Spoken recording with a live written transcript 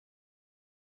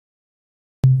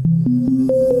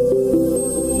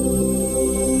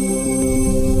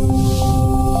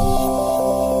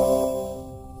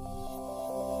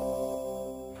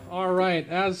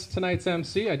as tonight's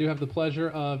MC, I do have the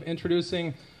pleasure of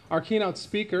introducing our keynote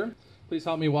speaker. Please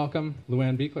help me welcome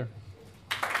LuAnn Buechler.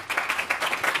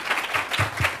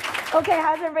 Okay,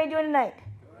 how's everybody doing tonight?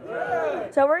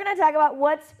 Good. So we're going to talk about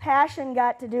what's passion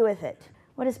got to do with it.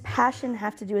 What does passion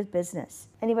have to do with business?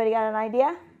 Anybody got an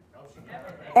idea?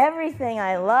 Everything.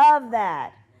 I love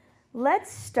that.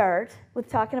 Let's start with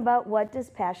talking about what does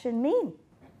passion mean.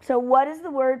 So what does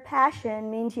the word passion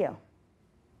mean to you?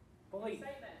 Belief.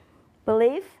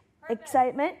 Belief? Purpose.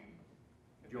 Excitement?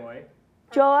 Joy.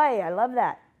 Joy. I love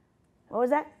that. What was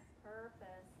that?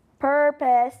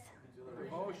 Purpose.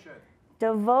 Devotion.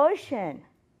 Devotion.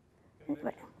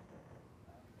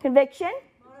 Conviction?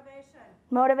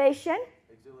 Motivation?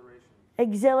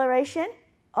 Exhilaration.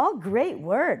 All great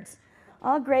words.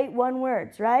 All great one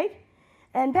words, right?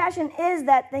 And passion is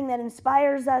that thing that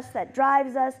inspires us, that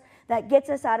drives us, that gets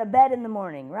us out of bed in the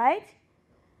morning, right?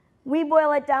 We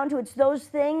boil it down to it's those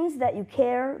things that you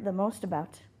care the most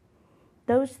about.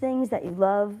 Those things that you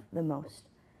love the most.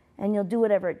 And you'll do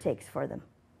whatever it takes for them.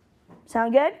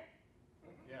 Sound good?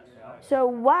 Yes. So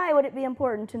why would it be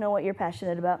important to know what you're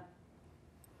passionate about?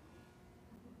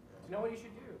 To know what you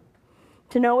should do.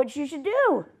 To know what you should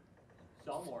do.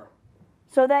 Sell more.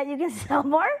 So that you can sell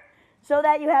more? So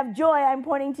that you have joy. I'm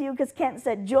pointing to you because Kent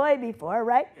said joy before,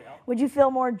 right? Yeah. Would you feel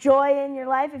more joy in your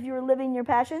life if you were living your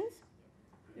passions?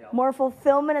 Yeah. More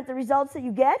fulfillment at the results that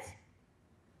you get?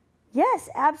 Yes,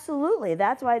 absolutely.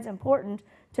 That's why it's important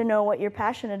to know what you're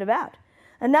passionate about.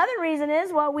 Another reason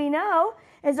is what we know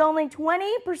is only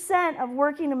 20% of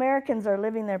working Americans are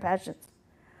living their passions.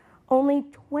 Only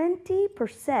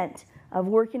 20% of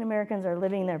working Americans are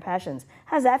living their passions.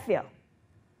 How's that feel?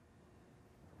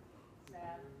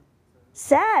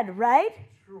 Sad, right?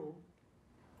 True.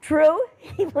 True?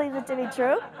 He believes it to be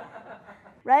true.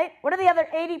 Right? What are the other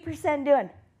 80% doing?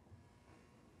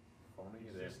 Phoning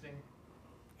it Existing.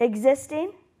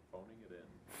 Existing? Phoning it in.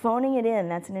 Phoning it in.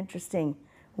 That's an interesting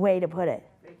way to put it.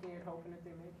 Faking it, hoping that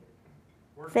they make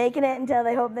it. Faking it until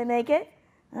they hope they make it?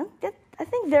 I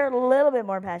think they're a little bit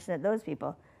more passionate, those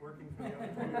people. Working for the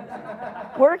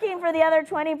other 20%. Working for the other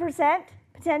 20%,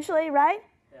 potentially, right?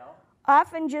 Yeah.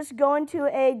 Often just going to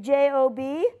a job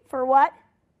for what?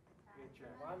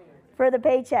 For the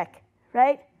paycheck,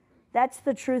 right? That's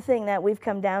the true thing that we've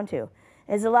come down to,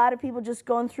 is a lot of people just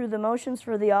going through the motions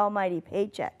for the almighty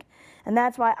paycheck. And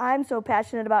that's why I'm so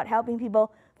passionate about helping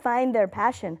people find their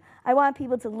passion. I want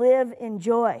people to live in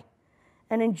joy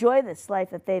and enjoy this life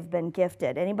that they've been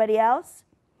gifted. Anybody else?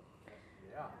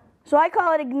 Yeah. So I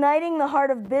call it igniting the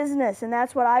heart of business, and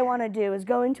that's what I want to do, is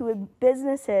go into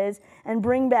businesses and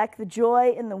bring back the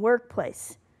joy in the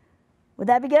workplace. Would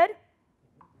that be good?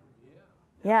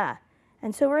 Yeah.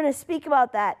 And so we're going to speak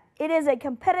about that. It is a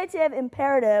competitive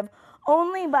imperative.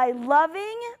 Only by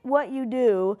loving what you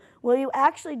do will you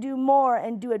actually do more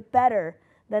and do it better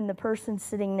than the person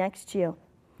sitting next to you.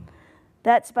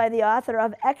 That's by the author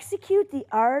of Execute the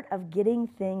Art of Getting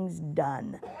Things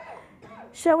Done.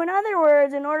 So in other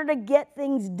words, in order to get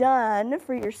things done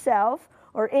for yourself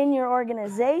or in your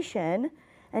organization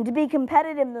and to be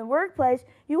competitive in the workplace,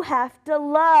 you have to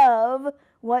love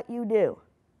what you do.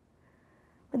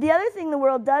 But the other thing the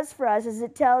world does for us is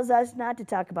it tells us not to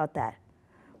talk about that.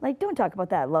 Like, don't talk about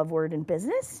that love word in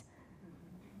business.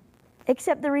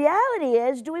 Except the reality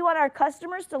is, do we want our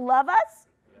customers to love us?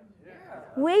 Yeah.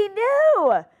 We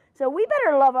do. So we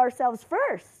better love ourselves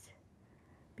first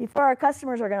before our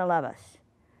customers are going to love us.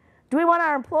 Do we want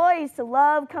our employees to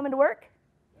love coming to work?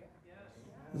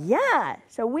 Yes. Yeah.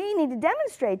 So we need to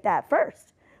demonstrate that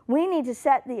first. We need to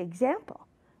set the example.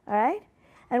 All right?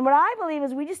 And what I believe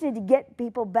is we just need to get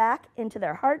people back into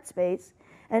their heart space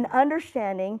and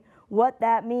understanding what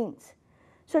that means.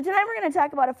 So tonight we're going to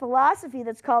talk about a philosophy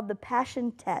that's called the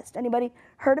passion test. Anybody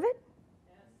heard of it?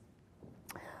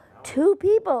 Yes. 2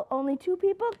 people. Only 2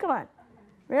 people? Come on.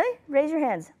 Really? Raise your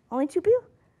hands. Only 2 people?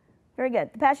 Very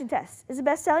good. The Passion Test is a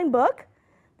best-selling book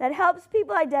that helps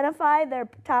people identify their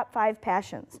top 5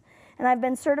 passions. And I've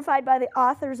been certified by the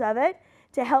authors of it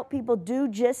to help people do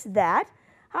just that.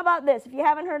 How about this? If you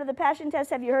haven't heard of the Passion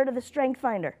Test, have you heard of the Strength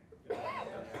Finder?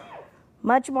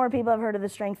 Much more people have heard of the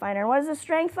Strength Finder. And what does the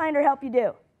Strength Finder help you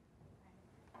do?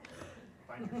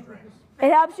 Find your strengths.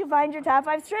 It helps you find your top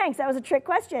 5 strengths. That was a trick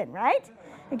question, right?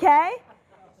 Okay?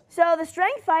 So the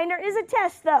Strength Finder is a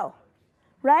test, though,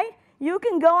 right? You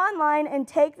can go online and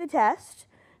take the test.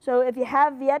 So if you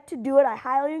have yet to do it, I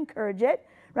highly encourage it,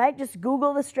 right? Just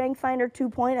Google the Strength Finder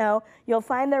 2.0. You'll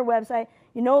find their website.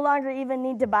 You no longer even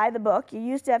need to buy the book. You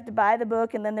used to have to buy the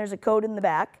book, and then there's a code in the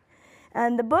back.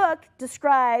 And the book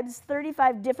describes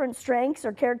 35 different strengths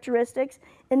or characteristics,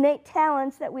 innate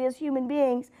talents that we as human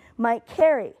beings might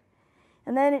carry.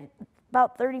 And then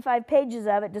about 35 pages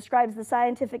of it describes the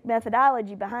scientific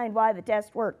methodology behind why the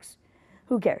test works.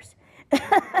 Who cares?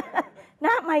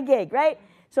 Not my gig, right?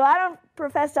 So I don't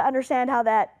profess to understand how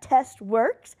that test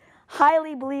works.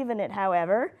 Highly believe in it,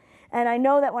 however. And I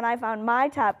know that when I found my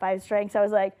top 5 strengths, I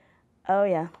was like, oh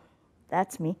yeah,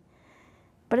 that's me.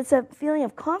 But it's a feeling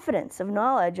of confidence, of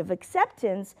knowledge, of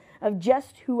acceptance of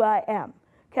just who I am,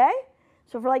 okay?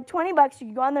 So for like 20 bucks, you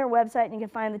can go on their website and you can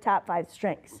find the top 5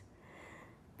 strengths.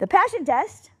 The passion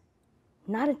test,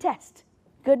 not a test.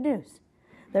 Good news.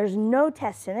 There's no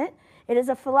test in it. It is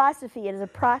a philosophy. It is a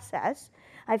process.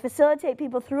 I facilitate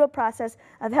people through a process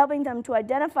of helping them to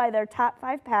identify their top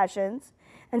 5 passions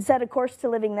and set a course to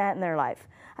living that in their life.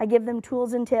 I give them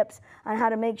tools and tips on how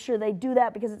to make sure they do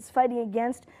that because it's fighting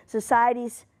against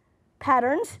society's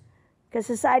patterns. Because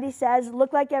society says,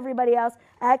 look like everybody else,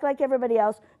 act like everybody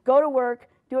else, go to work,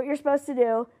 do what you're supposed to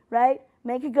do, right?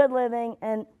 Make a good living,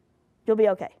 and you'll be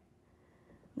okay.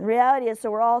 The reality is,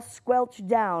 so we're all squelched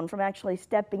down from actually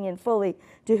stepping in fully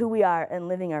to who we are and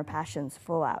living our passions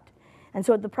full out. And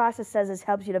so what the process says is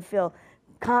helps you to feel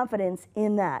confidence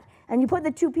in that. And you put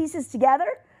the 2 pieces together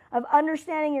of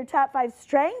understanding your top 5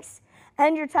 strengths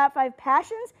and your top 5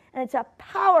 passions, and it's a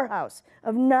powerhouse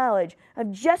of knowledge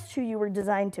of just who you were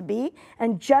designed to be,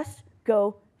 and just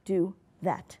go do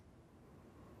that.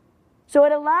 So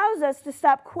it allows us to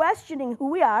stop questioning who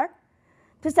we are,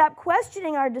 to stop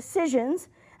questioning our decisions,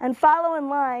 and follow in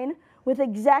line with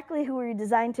exactly who we were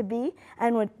designed to be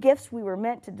and what gifts we were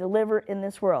meant to deliver in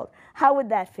this world. How would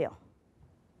that feel?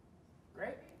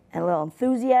 Great. And a little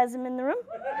enthusiasm in the room?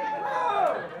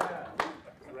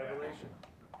 Revelation.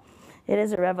 It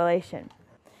is a revelation.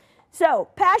 So,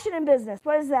 passion in business,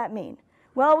 what does that mean?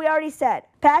 Well, we already said,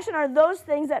 passion are those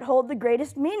things that hold the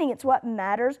greatest meaning. It's what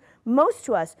matters most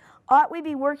to us. Ought we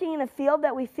be working in a field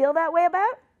that we feel that way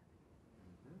about?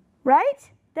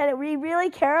 Right? That we really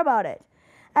care about it.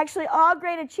 Actually, all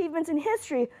great achievements in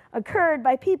history occurred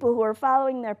by people who are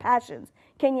following their passions.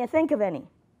 Can you think of any?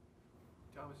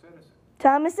 Thomas Edison.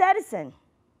 Thomas Edison.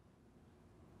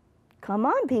 Come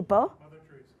on, people. Mother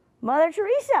Teresa. Mother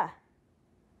Teresa.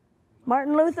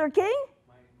 Martin Luther King.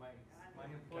 My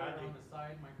employer on the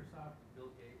side, Microsoft, Bill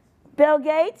Gates. Bill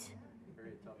Gates.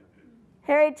 Harriet Tubman.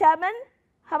 Harriet Tubman.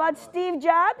 How about Steve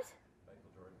Jobs?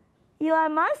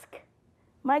 Elon Musk.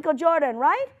 Michael Jordan,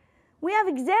 right? We have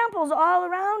examples all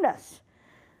around us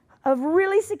of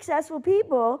really successful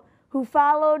people who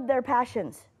followed their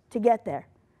passions to get there.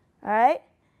 All right?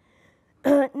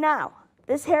 Now,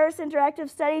 this Harris Interactive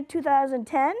Study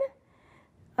 2010,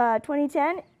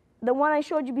 the one I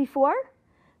showed you before,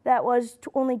 that was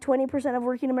only 20% of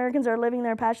working Americans are living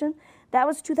their passion, that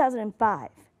was 2005.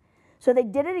 So they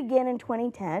did it again in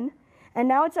 2010, and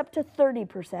now it's up to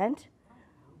 30%.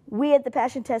 We at the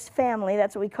Passion Test family,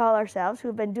 that's what we call ourselves, who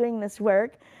have been doing this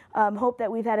work, hope that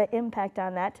we've had an impact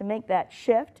on that to make that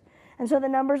shift. And so the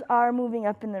numbers are moving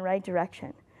up in the right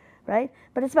direction, right?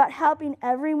 But it's about helping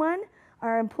everyone,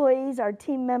 our employees, our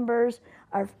team members,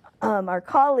 our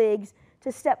colleagues,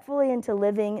 to step fully into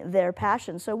living their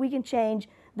passion so we can change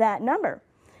that number.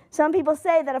 Some people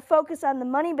say that a focus on the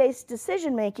money-based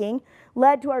decision-making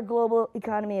led to our global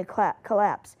economy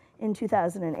collapse in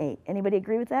 2008. Anybody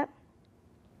agree with that?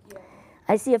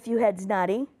 I see a few heads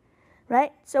nodding,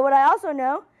 right? So what I also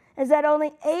know is that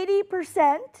only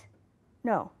 80%,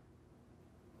 no,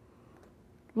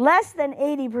 less than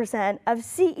 80% of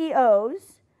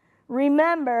CEOs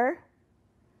remember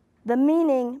the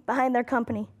meaning behind their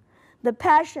company, the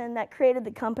passion that created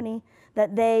the company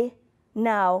that they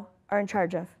now are in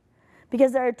charge of,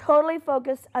 because they're totally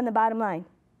focused on the bottom line.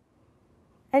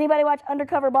 Anybody watch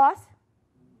Undercover Boss?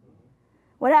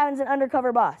 What happens in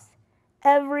Undercover Boss?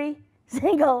 Every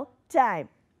single time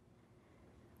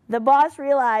the boss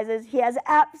realizes he has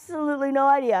absolutely no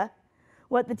idea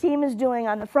what the team is doing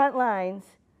on the front lines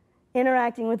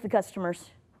interacting with the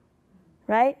customers,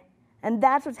 right? And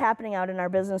that's what's happening out in our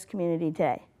business community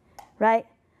today, right?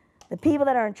 The people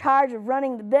that are in charge of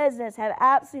running the business have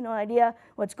absolutely no idea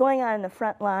what's going on in the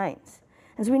front lines.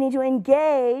 And so we need to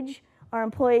engage our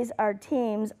employees, our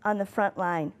teams on the front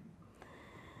line.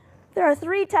 There are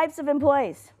 3 types of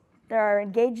employees. There are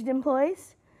engaged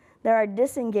employees, there are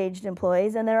disengaged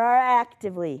employees, and there are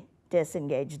actively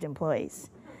disengaged employees.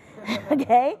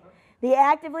 Okay? The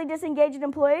actively disengaged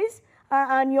employees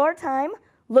are on your time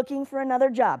looking for another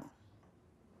job.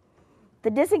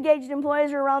 The disengaged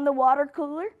employees are around the water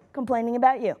cooler complaining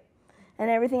about you and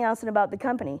everything else and about the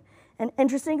company. And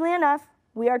interestingly enough,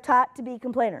 we are taught to be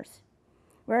complainers.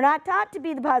 We're not taught to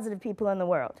be the positive people in the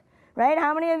world. Right?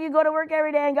 How many of you go to work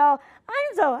every day and go,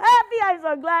 I'm so happy, I'm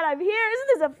so glad I'm here. Isn't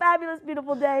this a fabulous,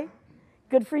 beautiful day?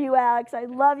 Good for you, Alex. I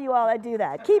love you all that do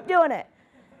that. Keep doing it.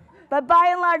 But by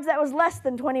and large, that was less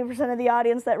than 20% of the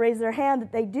audience that raised their hand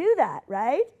that they do that,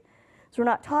 right? So we're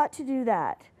not taught to do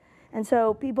that. And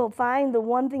so people find the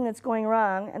one thing that's going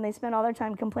wrong, and they spend all their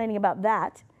time complaining about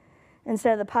that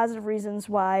instead of the positive reasons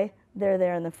why they're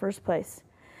there in the first place.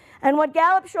 And what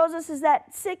Gallup shows us is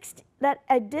that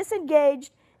a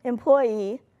disengaged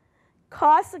employee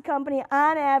costs the company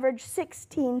on average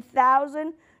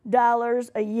 $16,000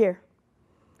 a year.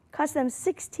 Costs them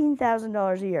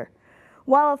 $16,000 a year.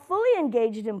 While a fully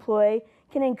engaged employee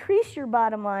can increase your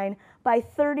bottom line by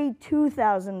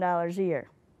 $32,000 a year.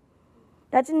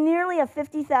 That's nearly a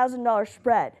 $50,000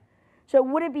 spread. So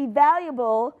would it be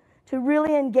valuable to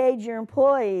really engage your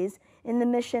employees in the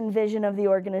mission, vision of the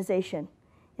organization,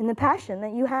 in the passion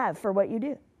that you have for what you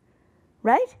do,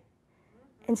 right?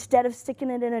 Instead of sticking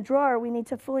it in a drawer, we need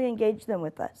to fully engage them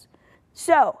with us.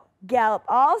 So Gallup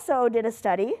also did a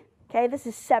study, okay, this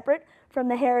is separate from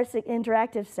the Harris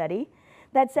Interactive study,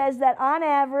 that says that on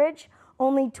average,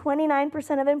 only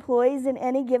 29% of employees in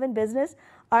any given business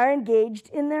are engaged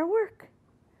in their work.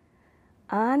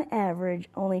 On average,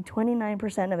 only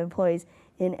 29% of employees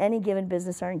in any given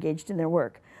business are engaged in their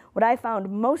work. What I found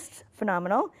most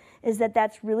phenomenal is that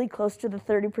that's really close to the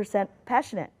 30%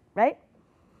 passionate, right?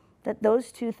 That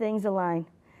those two things align.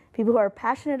 People who are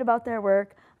passionate about their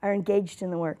work are engaged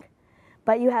in the work.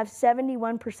 But you have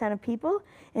 71% of people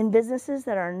in businesses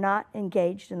that are not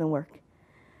engaged in the work.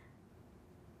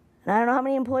 And I don't know how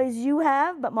many employees you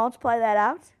have, but multiply that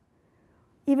out.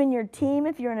 Even your team,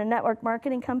 if you're in a network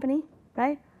marketing company,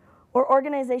 right? Or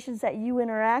organizations that you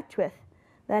interact with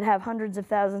that have hundreds of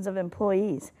thousands of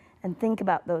employees, and think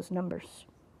about those numbers,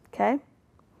 okay?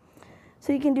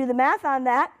 So you can do the math on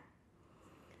that.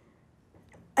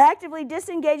 Actively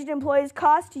disengaged employees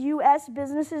cost U.S.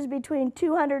 businesses between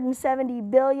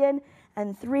 $270 billion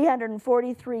and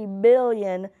 $343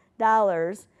 billion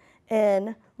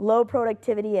in low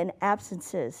productivity and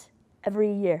absences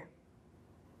every year.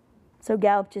 So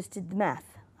Gallup just did the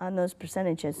math on those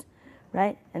percentages,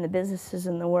 right? And the businesses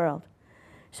in the world.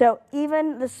 So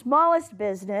even the smallest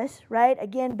business, right?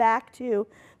 Again, back to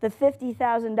the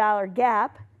 $50,000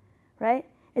 gap, right?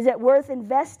 Is it worth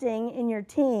investing in your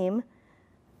team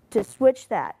to switch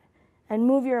that and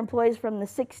move your employees from the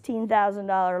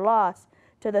 $16,000 loss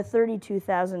to the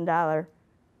 $32,000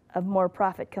 of more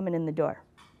profit coming in the door,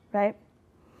 right?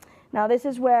 Now this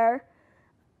is where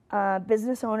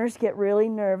business owners get really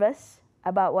nervous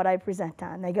about what I present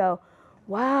on. They go,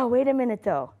 wow, wait a minute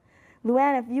though.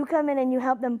 LuAnn, if you come in and you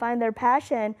help them find their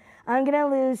passion, I'm going to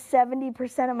lose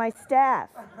 70% of my staff.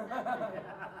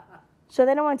 So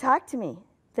they don't want to talk to me.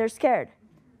 They're scared.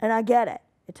 And I get it.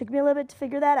 It took me a little bit to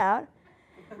figure that out.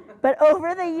 But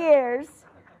over the years,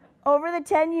 over the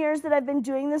 10 years that I've been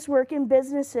doing this work in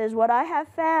businesses, what I have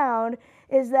found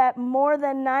is that more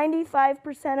than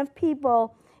 95% of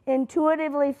people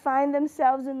intuitively find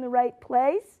themselves in the right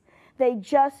place. They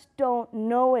just don't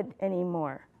know it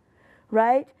anymore,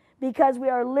 right? Because we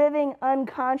are living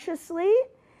unconsciously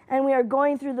and we are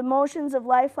going through the motions of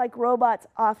life like robots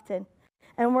often.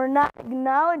 And we're not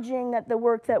acknowledging that the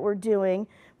work that we're doing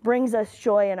brings us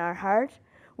joy in our heart.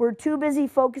 We're too busy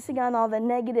focusing on all the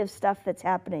negative stuff that's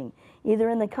happening, either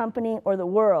in the company or the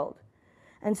world.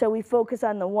 And so we focus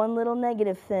on the one little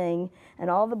negative thing, and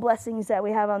all the blessings that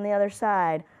we have on the other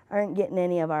side aren't getting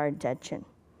any of our attention,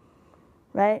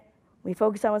 right? We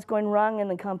focus on what's going wrong in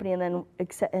the company, and then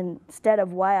instead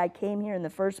of why I came here in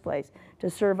the first place, to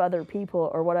serve other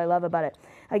people or what I love about it.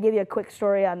 I'll give you a quick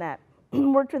story on that.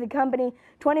 Worked with a company,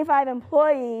 25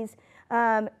 employees.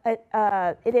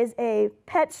 It is a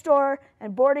pet store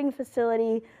and boarding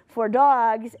facility for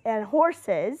dogs and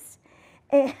horses.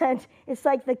 And it's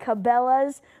like the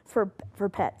Cabela's for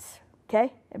pets,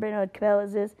 okay? Everybody know what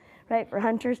Cabela's is, right, for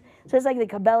hunters? So it's like the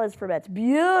Cabela's for pets.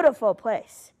 Beautiful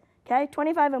place, okay?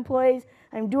 25 employees.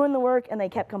 I'm doing the work, and they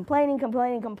kept complaining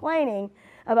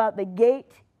about the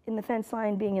gate in the fence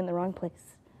line being in the wrong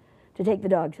place to take the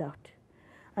dogs out.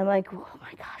 I'm like, oh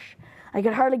my gosh. I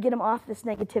could hardly get them off this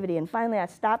negativity. And finally, I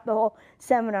stopped the whole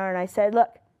seminar, and I said,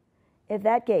 look, if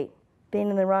that gate being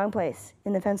in the wrong place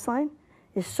in the fence line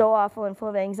is so awful and full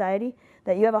of anxiety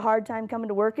that you have a hard time coming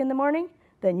to work in the morning,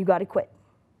 then you got to quit.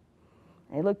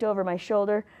 I looked over my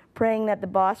shoulder, praying that the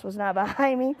boss was not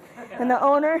behind me, and the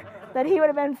owner, that he would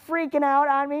have been freaking out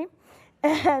on me.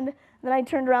 And then I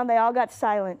turned around, they all got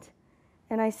silent.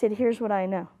 And I said, here's what I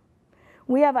know.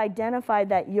 We have identified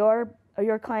that your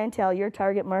clientele, your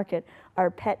target market,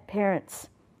 are pet parents,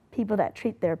 people that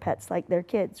treat their pets like their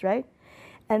kids, right?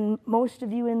 And most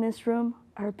of you in this room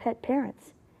are pet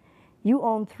parents. You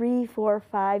own 3, 4,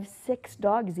 5, 6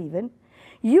 dogs even.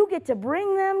 You get to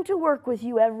bring them to work with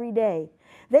you every day.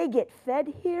 They get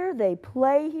fed here, they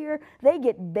play here, they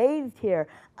get bathed here.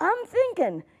 I'm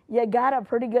thinking you got a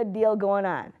pretty good deal going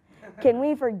on. Can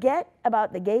we forget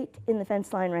about the gate in the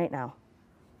fence line right now?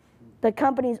 The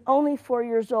company's only 4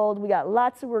 years old. We got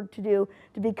lots of work to do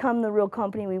to become the real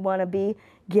company we want to be.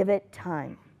 Give it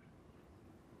time.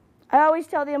 I always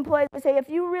tell the employees, I say, if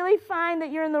you really find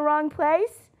that you're in the wrong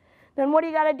place, then what do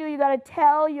you got to do? You got to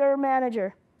tell your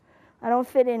manager, I don't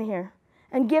fit in here,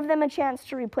 and give them a chance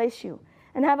to replace you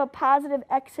and have a positive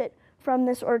exit from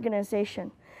this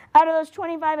organization. Out of those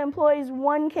 25 employees,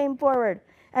 one came forward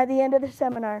at the end of the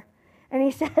seminar, and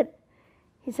he said,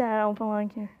 I don't belong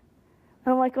here.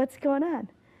 I'm like, what's going on?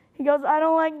 He goes, I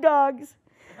don't like dogs.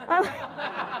 I'm like,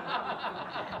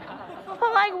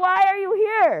 why are you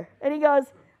here? And he goes,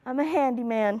 I'm a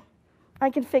handyman. I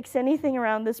can fix anything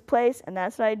around this place, and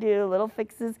that's what I do, little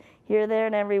fixes here, there,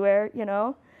 and everywhere, you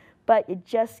know. But you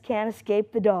just can't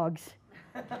escape the dogs.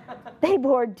 They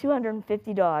board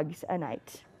 250 dogs a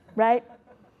night, right?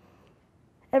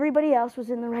 Everybody else was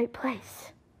in the right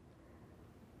place.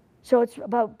 So it's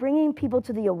about bringing people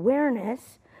to the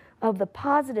awareness of the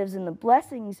positives and the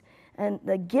blessings and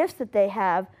the gifts that they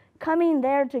have, coming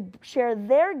there to share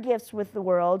their gifts with the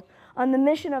world on the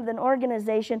mission of an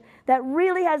organization that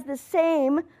really has the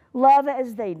same love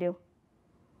as they do.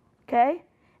 Okay?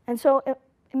 And so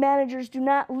managers do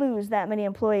not lose that many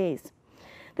employees.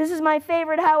 This is my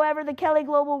favorite, however, the Kelley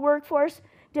Global Workforce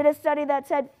did a study that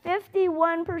said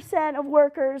 51% of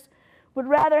workers would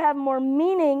rather have more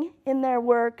meaning in their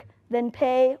work than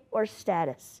pay or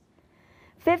status.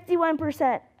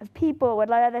 51% of people would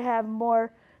rather have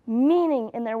more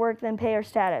meaning in their work than pay or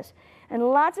status. And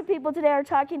lots of people today are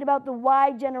talking about the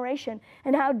Y generation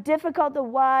and how difficult the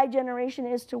Y generation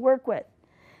is to work with.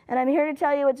 And I'm here to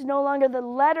tell you it's no longer the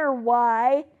letter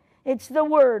Y, it's the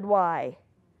word why.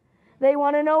 They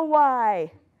want to know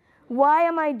why. Why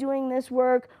am I doing this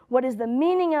work? What is the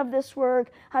meaning of this work?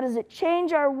 How does it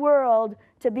change our world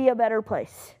to be a better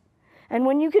place? And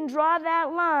when you can draw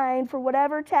that line for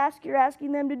whatever task you're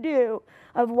asking them to do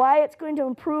of why it's going to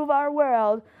improve our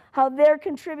world, how they're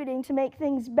contributing to make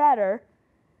things better,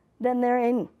 then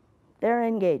they're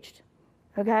engaged,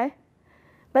 okay?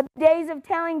 But the days of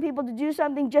telling people to do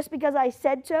something just because I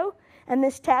said so and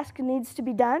this task needs to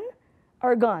be done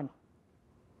are gone.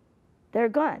 They're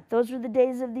gone. Those were the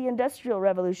days of the Industrial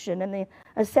Revolution and the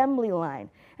assembly line.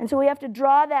 And so we have to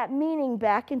draw that meaning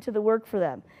back into the work for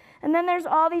them. And then there's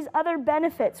all these other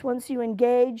benefits once you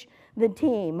engage the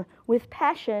team with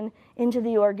passion into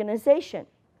the organization.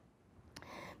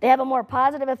 They have a more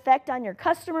positive effect on your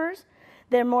customers.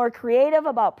 They're more creative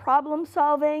about problem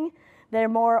solving. They're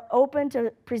more open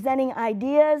to presenting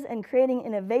ideas and creating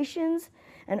innovations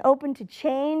and open to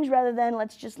change rather than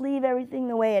let's just leave everything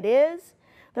the way it is.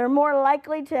 They're more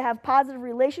likely to have positive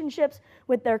relationships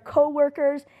with their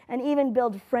coworkers and even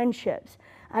build friendships.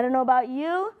 I don't know about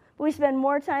you, but we spend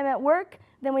more time at work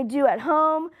than we do at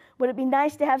home. Would it be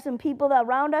nice to have some people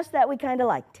around us that we kind of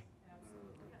liked?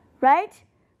 Right?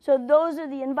 So those are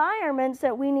the environments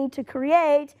that we need to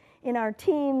create in our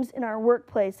teams, in our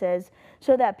workplaces,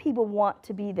 so that people want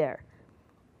to be there.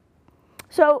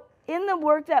 So in the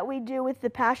work that we do with the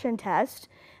passion test,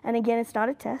 and again, it's not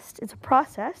a test, it's a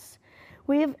process,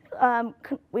 we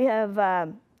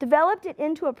have developed it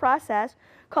into a process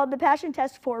called the Passion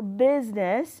Test for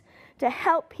Business to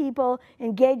help people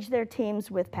engage their teams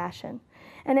with passion.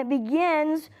 And it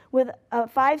begins with a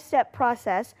 5-step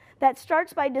process that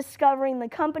starts by discovering the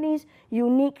company's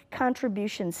unique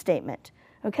contribution statement,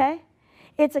 okay?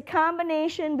 It's a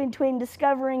combination between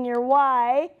discovering your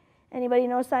why. Anybody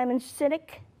know Simon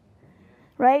Sinek?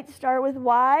 Right? Start with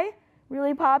why.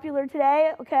 Really popular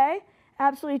today, okay?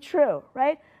 Absolutely true,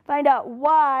 right? Find out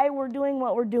why we're doing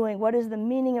what we're doing. What is the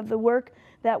meaning of the work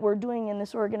that we're doing in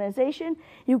this organization?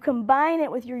 You combine it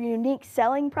with your unique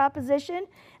selling proposition,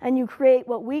 and you create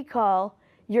what we call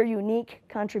your unique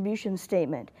contribution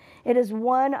statement. It is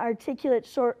one articulate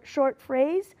short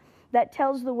phrase that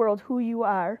tells the world who you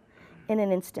are in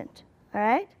an instant, all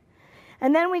right?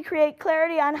 And then we create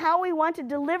clarity on how we want to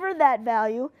deliver that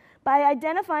value by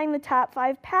identifying the top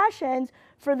 5 passions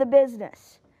for the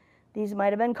business. These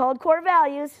might have been called core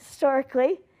values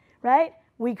historically, right?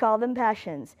 We call them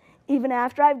passions. Even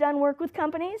after I've done work with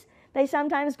companies, they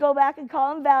sometimes go back and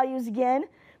call them values again,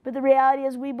 but the reality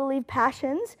is we believe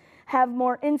passions have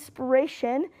more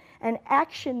inspiration and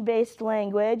action-based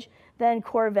language than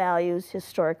core values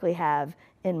historically have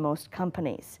in most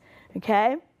companies,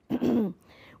 okay?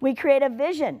 We create a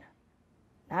vision,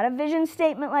 not a vision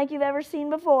statement like you've ever seen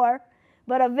before,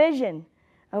 but a vision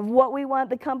of what we want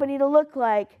the company to look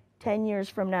like 10 years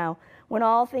from now, when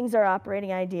all things are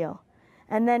operating ideal.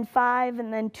 And then 5,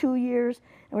 and then 2 years,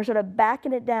 and we're sort of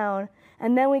backing it down.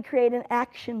 And then we create an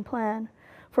action plan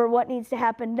for what needs to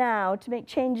happen now to make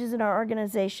changes in our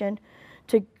organization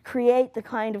to create the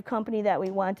kind of company that we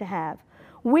want to have.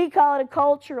 We call it a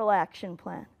cultural action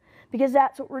plan because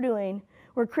that's what we're doing.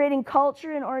 We're creating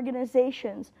culture in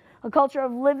organizations, a culture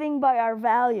of living by our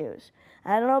values.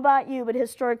 I don't know about you, but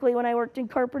historically when I worked in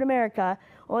corporate America,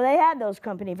 well, they had those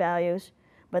company values,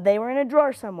 but they were in a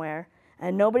drawer somewhere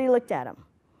and nobody looked at them.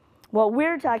 What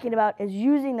we're talking about is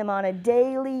using them on a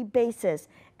daily basis.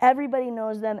 Everybody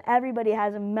knows them, everybody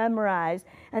has them memorized,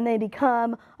 and they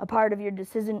become a part of your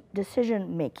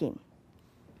decision making.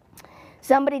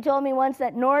 Somebody told me once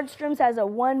that Nordstrom's has a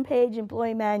 1-page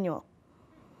employee manual.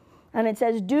 And it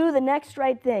says, do the next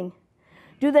right thing.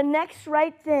 Do the next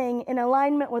right thing in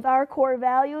alignment with our core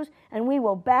values, and we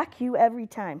will back you every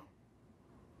time.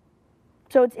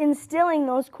 So it's instilling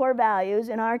those core values,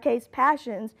 in our case,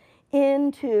 passions,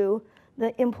 into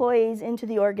the employees, into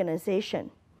the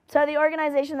organization. So the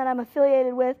organization that I'm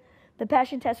affiliated with, the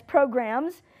Passion Test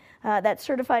programs that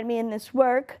certified me in this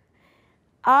work,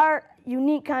 our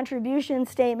unique contribution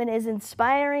statement is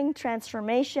inspiring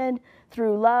transformation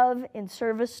through love in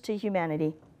service to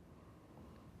humanity.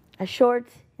 A short,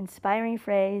 inspiring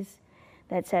phrase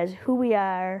that says who we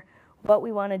are, what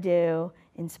we want to do,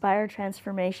 inspire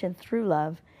transformation through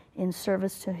love in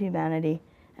service to humanity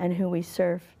and who we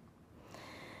serve.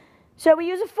 So we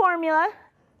use a formula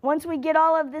once we get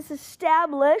all of this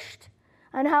established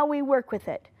on how we work with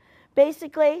it.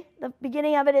 Basically, the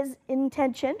beginning of it is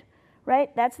intention,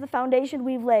 right? That's the foundation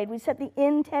we've laid. We set the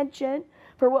intention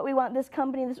for what we want this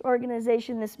company, this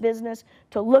organization, this business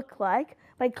to look like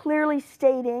by clearly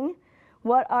stating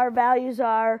what our values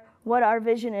are, what our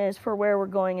vision is for where we're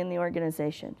going in the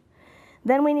organization.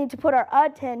 Then we need to put our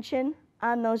attention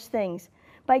on those things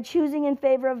by choosing in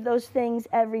favor of those things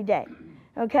every day,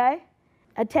 okay?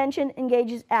 Attention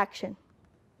engages action.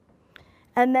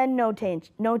 And then no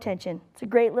tension. It's a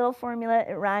great little formula.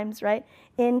 It rhymes, right?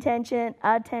 Intention,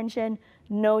 attention,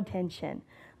 no tension.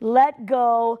 Let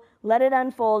go, let it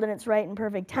unfold in its right and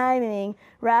perfect timing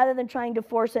rather than trying to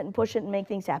force it and push it and make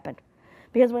things happen.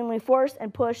 Because when we force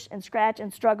and push and scratch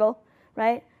and struggle,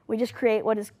 right, we just create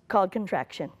what is called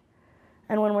contraction.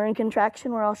 And when we're in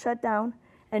contraction, we're all shut down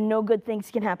and no good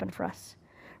things can happen for us.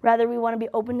 Rather, we want to be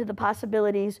open to the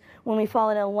possibilities when we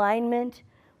fall in alignment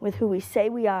with who we say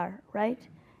we are, right?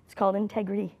 It's called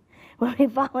integrity. When we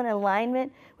fall in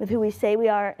alignment with who we say we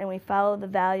are and we follow the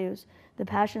values, the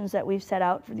passions that we've set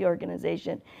out for the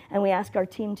organization, and we ask our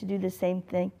team to do the same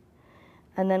thing,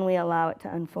 and then we allow it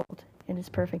to unfold in its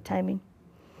perfect timing.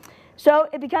 So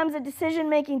it becomes a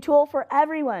decision-making tool for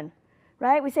everyone,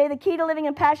 right? We say the key to living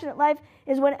a passionate life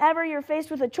is whenever you're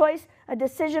faced with a choice, a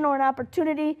decision, or an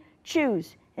opportunity,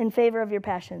 choose in favor of your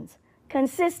passions.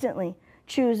 Consistently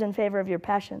choose in favor of your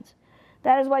passions.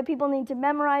 That is why people need to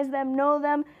memorize them, know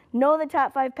the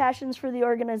top 5 passions for the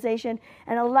organization,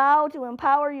 and allow to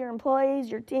empower your employees,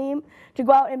 your team, to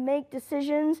go out and make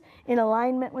decisions in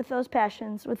alignment with those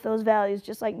passions, with those values,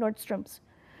 just like Nordstrom's,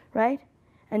 right?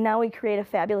 And now we create a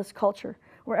fabulous culture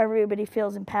where everybody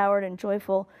feels empowered and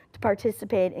joyful to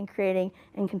participate in creating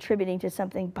and contributing to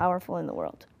something powerful in the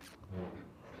world.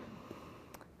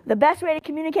 The best way to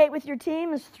communicate with your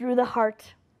team is through the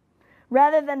heart,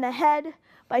 rather than the head,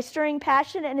 by stirring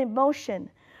passion and emotion,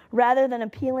 rather than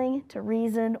appealing to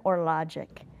reason or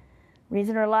logic.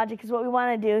 Reason or logic is what we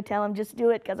want to do. Tell them just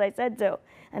do it because I said so.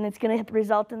 And it's going to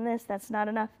result in this. That's not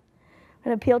enough.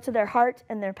 And appeal to their heart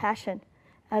and their passion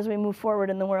as we move forward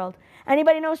in the world.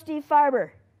 Anybody know Steve Farber?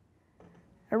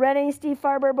 I read any Steve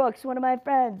Farber books? One of my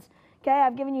friends. Okay,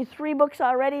 I've given you 3 books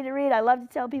already to read. I love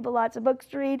to tell people lots of books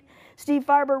to read. Steve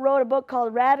Farber wrote a book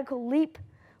called Radical Leap.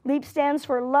 LEAP stands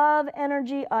for love,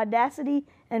 energy, audacity,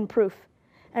 and proof.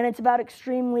 And it's about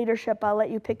extreme leadership. I'll let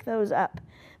you pick those up.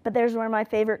 But there's where my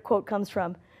favorite quote comes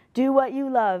from. Do what you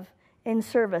love in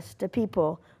service to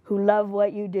people who love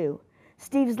what you do.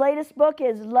 Steve's latest book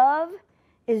is Love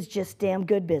is Just Damn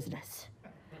Good Business.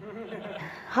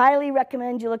 Highly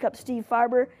recommend you look up Steve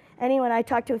Farber. Anyone, I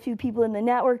talked to a few people in the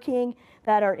networking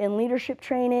that are in leadership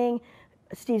training.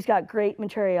 Steve's got great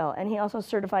material, and he also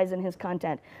certifies in his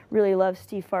content. Really love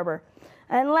Steve Farber.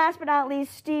 And last but not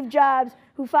least, Steve Jobs,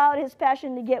 who followed his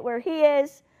passion to get where he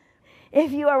is.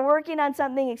 If you are working on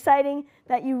something exciting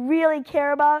that you really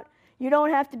care about, you don't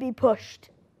have to be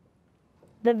pushed.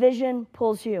 The vision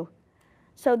pulls you.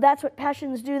 So that's what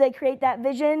passions do. They create that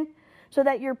vision so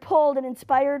that you're pulled and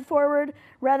inspired forward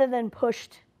rather than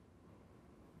pushed.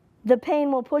 The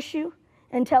pain will push you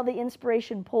until the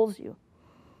inspiration pulls you.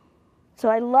 So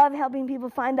I love helping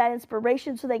people find that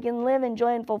inspiration so they can live in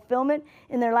joy and fulfillment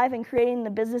in their life and creating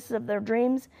the businesses of their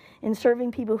dreams and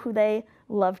serving people who they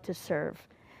love to serve.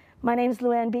 My name is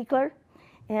LuAnn Buechler,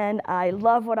 and I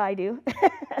love what I do.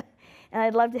 And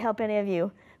I'd love to help any of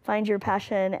you find your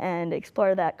passion and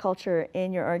explore that culture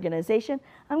in your organization.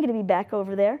 I'm going to be back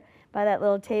over there by that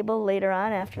little table later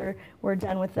on after we're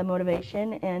done with the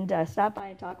motivation, and stop by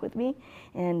and talk with me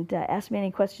and ask me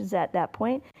any questions at that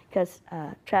point, because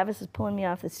Travis is pulling me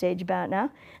off the stage about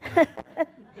now.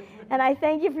 And I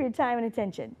thank you for your time and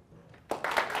attention.